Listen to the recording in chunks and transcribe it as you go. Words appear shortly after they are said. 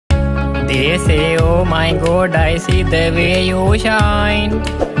They say, oh my God, I see the way you shine.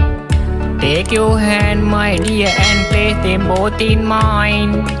 Take your hand, my dear, and place them both in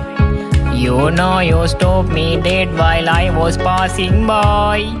mine. You know you stopped me dead while I was passing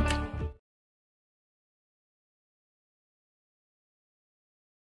by.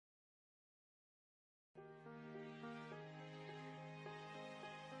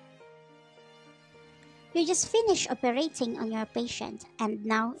 You just finished operating on your patient and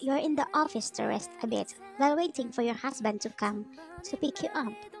now you're in the office to rest a bit while waiting for your husband to come to pick you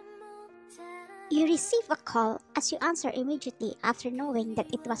up. You receive a call as you answer immediately after knowing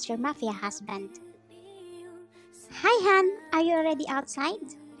that it was your mafia husband. Hi, Han. Are you already outside?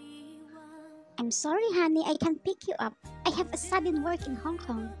 I'm sorry, honey. I can't pick you up. I have a sudden work in Hong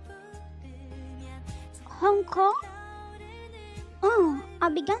Kong. Hong Kong? Oh,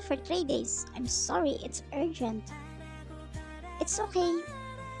 I'll be gone for 3 days. I'm sorry. It's urgent. It's okay.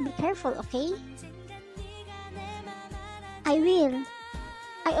 Be careful, okay? I will.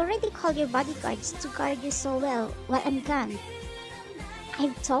 I already called your bodyguards to guard you so well while I'm gone.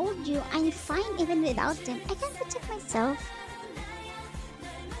 I've told you I'm fine even without them. I can protect myself.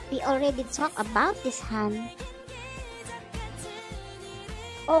 We already talked about this, Han.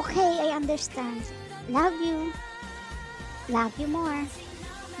 Okay, I understand. Love you. Love you more.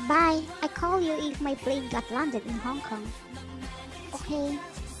 Bye. I call you if my plane got landed in Hong Kong. Okay.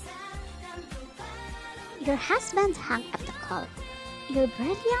 Your husband hung up the call. Your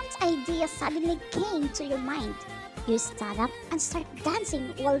brilliant idea suddenly came to your mind. You stand up and start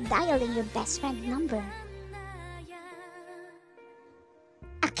dancing while dialing your best friend number.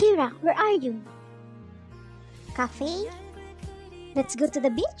 Akira, where are you? Cafe? Let's go to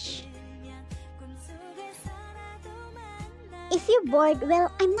the beach? If you're bored, well,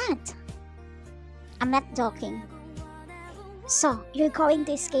 I'm not. I'm not joking. So, you're going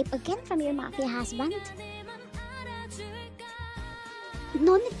to escape again from your mafia husband?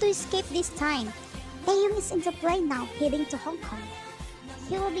 No need to escape this time. Taeyong is in the plane now, heading to Hong Kong.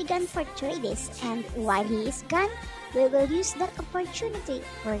 He will be gone for 3 days, and while he is gone, we will use that opportunity.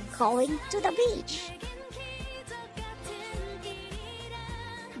 We're going to the beach.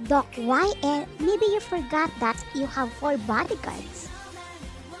 Doc, why? Maybe you forgot that you have 4 bodyguards.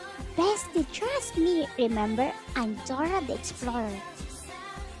 Bestie, trust me. Remember, I'm Dora the Explorer.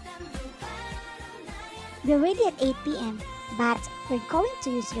 We're ready at 8 p.m. But we're going to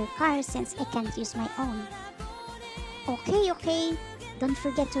use your car since I can't use my own. Okay. Don't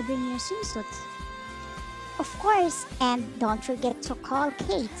forget to bring your swimsuit. Of course, and don't forget to call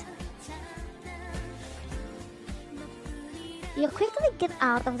Kate. You quickly get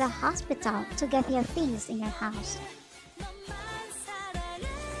out of the hospital to get your things in your house.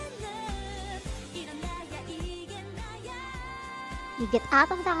 You get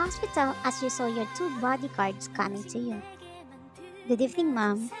out of the hospital as you saw your 2 bodyguards coming to you. Good evening,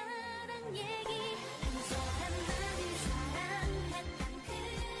 Mom.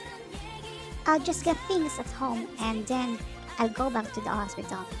 I'll just get things at home and then I'll go back to the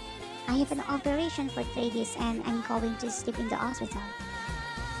hospital. I have an operation for 3 days and I'm going to sleep in the hospital.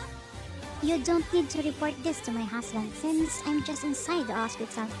 You don't need to report this to my husband since I'm just inside the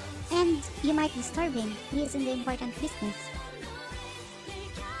hospital and you might disturb him. He is in the important business.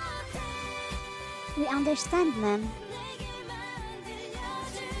 We understand, Ma'am.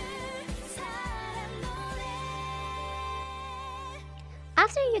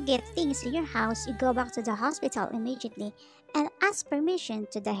 After you get things to your house, you go back to the hospital immediately and ask permission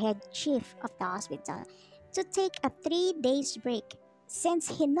to the head chief of the hospital to take a 3 days break.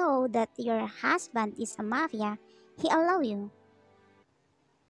 Since he know that your husband is a mafia, he allow you.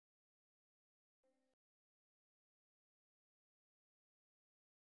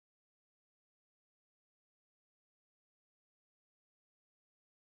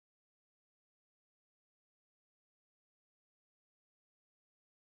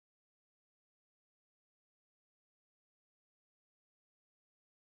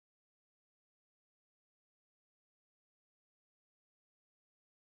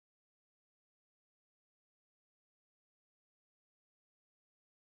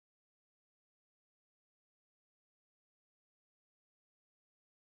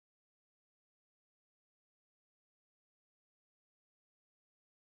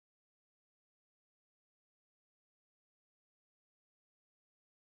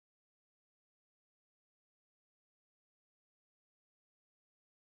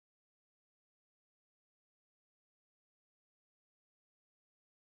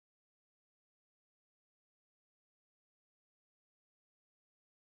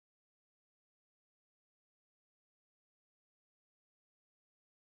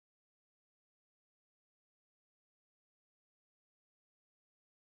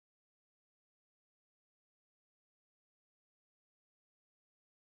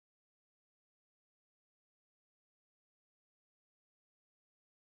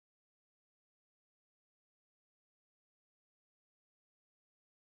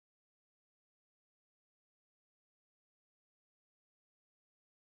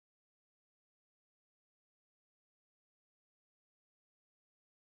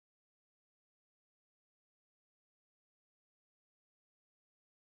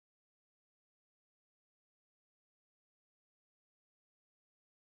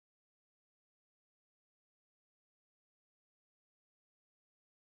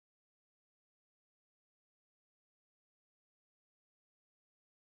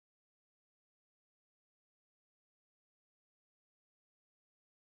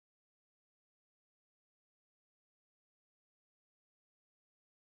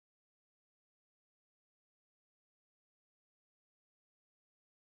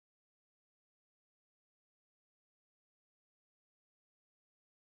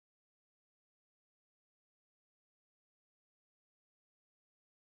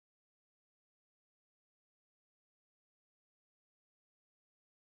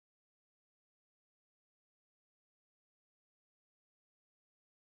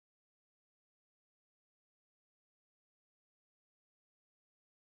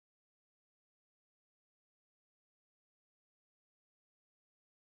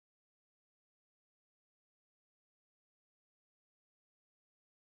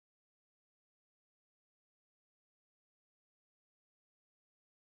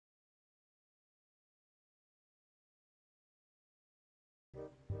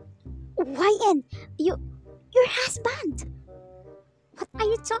 YN, your husband! What are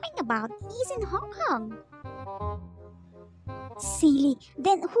you talking about? He's in Hong Kong. Silly,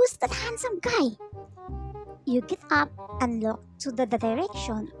 then who's that handsome guy? You get up and look to the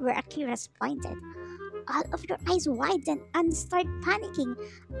direction where Akira's pointed. All of your eyes widen and start panicking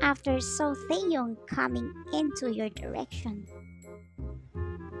after saw Taeyong coming into your direction.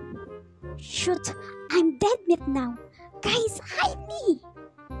 Shoot, I'm dead meat now. Guys, hide me!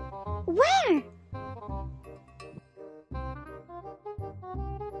 Where?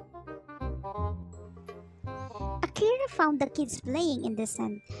 Akira found the kids playing in the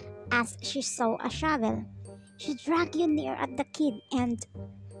sand. As she saw a shovel, she dragged you near at the kid and...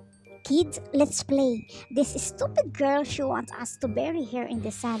 Kids, let's play. This stupid girl, she wants us to bury her in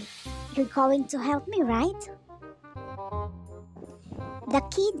the sand. You're going to help me, right? The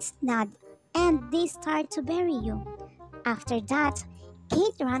kids nod and they start to bury you. After that,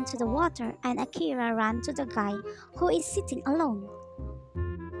 Kate ran to the water and Akira ran to the guy who is sitting alone.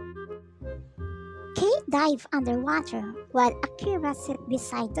 Kate dived underwater while Akira sat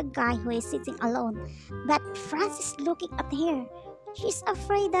beside the guy who is sitting alone, but Franz is looking at her. She's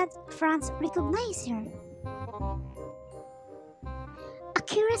afraid that Franz recognizes her.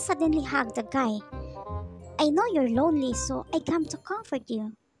 Akira suddenly hugged the guy. I know you're lonely, so I come to comfort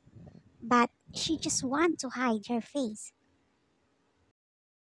you. But she just wants to hide her face.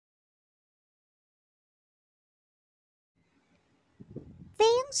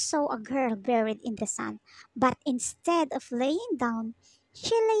 Taeyong saw a girl buried in the sand, but instead of laying down,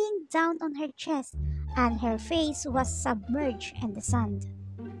 she laying down on her chest, and her face was submerged in the sand.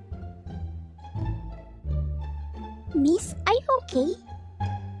 Miss, are you okay?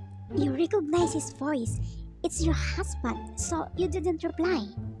 You recognize his voice. It's your husband, so you didn't reply.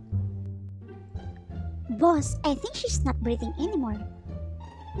 Boss, I think she's not breathing anymore.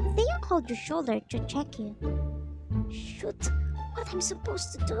 Taeyong hold your shoulder to check you. Shoot, what I'm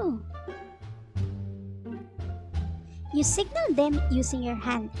supposed to do? You signal them using your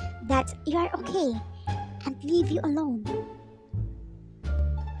hand that you are okay and leave you alone.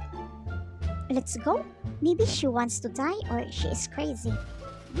 Let's go. Maybe she wants to die or she is crazy.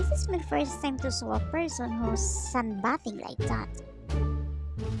 This is my first time to saw a person who's sunbathing like that.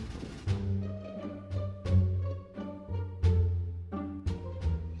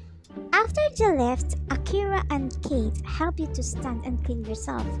 After they left, Akira and Kate help you to stand and clean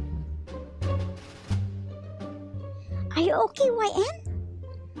yourself. Are you okay, YN?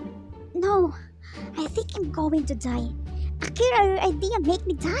 No, I think I'm going to die. Akira, your idea make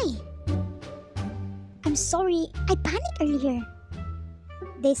me die. I'm sorry, I panicked earlier.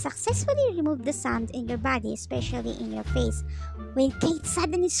 They successfully removed the sand in your body, especially in your face, when Kate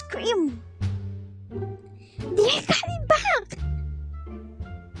suddenly screamed. They're coming back!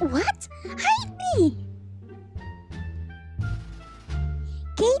 What? Hide me!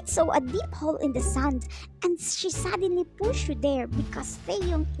 Kate saw a deep hole in the sand and she suddenly pushed you there because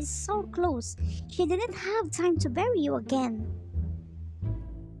Taeyong is so close. She didn't have time to bury you again.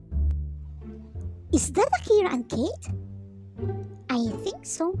 Is that Akira and Kate? I think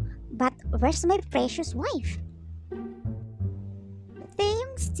so, but where's my precious wife?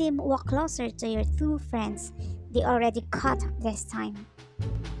 Taeyong's team walked closer to your two friends. They already caught this time.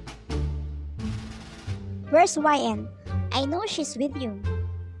 Where's YN? I know she's with you.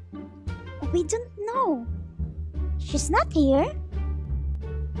 We don't know. She's not here?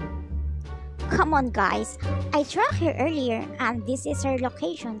 Come on guys, I tracked her earlier and this is her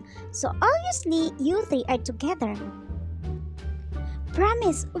location, so obviously you three are together.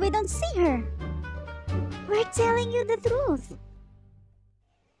 Promise, we don't see her. We're telling you the truth.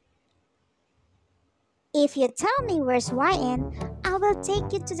 If you tell me where's YN, I will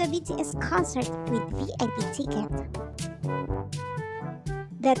take you to the BTS concert with VIP ticket.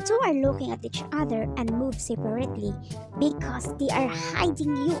 The two are looking at each other and move separately because they are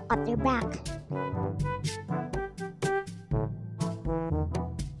hiding you at their back.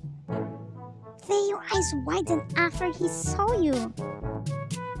 Their eyes widened after he saw you.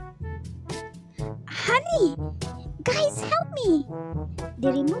 Honey! Guys, help me!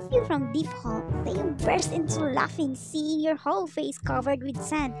 They remove you from deep hole. They burst into laughing, seeing your whole face covered with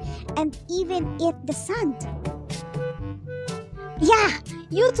sand and even eat the sand. Yeah,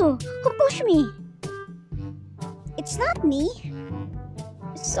 you two, who pushed me? It's not me.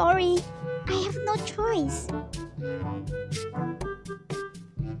 Sorry, I have no choice.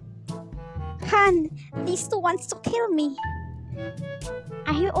 Han, these two wants to kill me.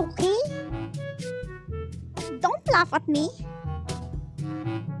 Are you okay? Don't laugh at me.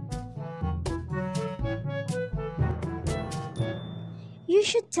 You You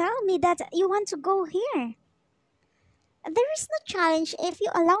should tell me that you want to go here. There is no challenge if you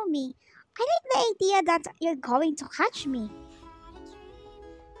allow me. I like the idea that you're going to catch me.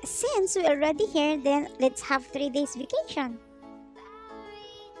 Since we're already here, then let's have 3 days vacation.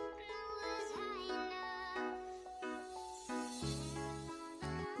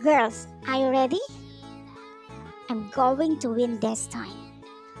 Girls, are you ready? I'm going to win this time.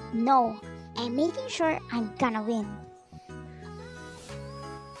 No, I'm making sure I'm gonna win.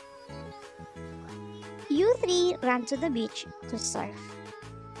 You three run to the beach to surf.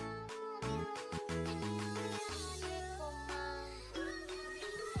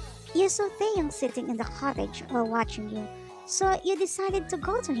 You saw Taeyong sitting in the cottage while watching you, so you decided to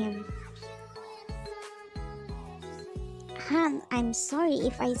go to him. Han, I'm sorry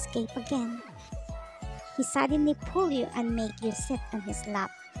if I escape again. He suddenly pull you and make you sit on his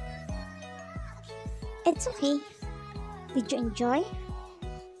lap. It's okay. Did you enjoy?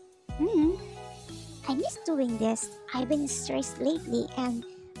 I miss doing this. I've been stressed lately and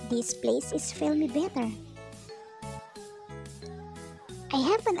this place is feel me better. I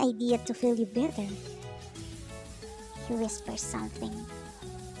have an idea to feel you better. He whispers something.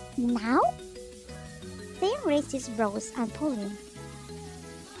 Now? They raised his brows and pulled him.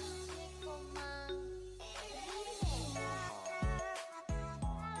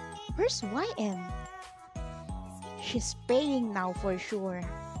 Where's YM? She's paying now for sure.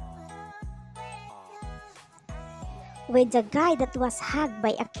 When the guy that was hugged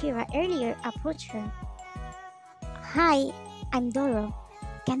by Akira earlier approached her. Hi, I'm Doro.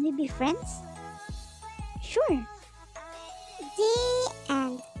 Can we be friends? Sure. The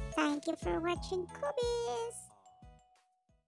end. Thank you for watching, Coobies.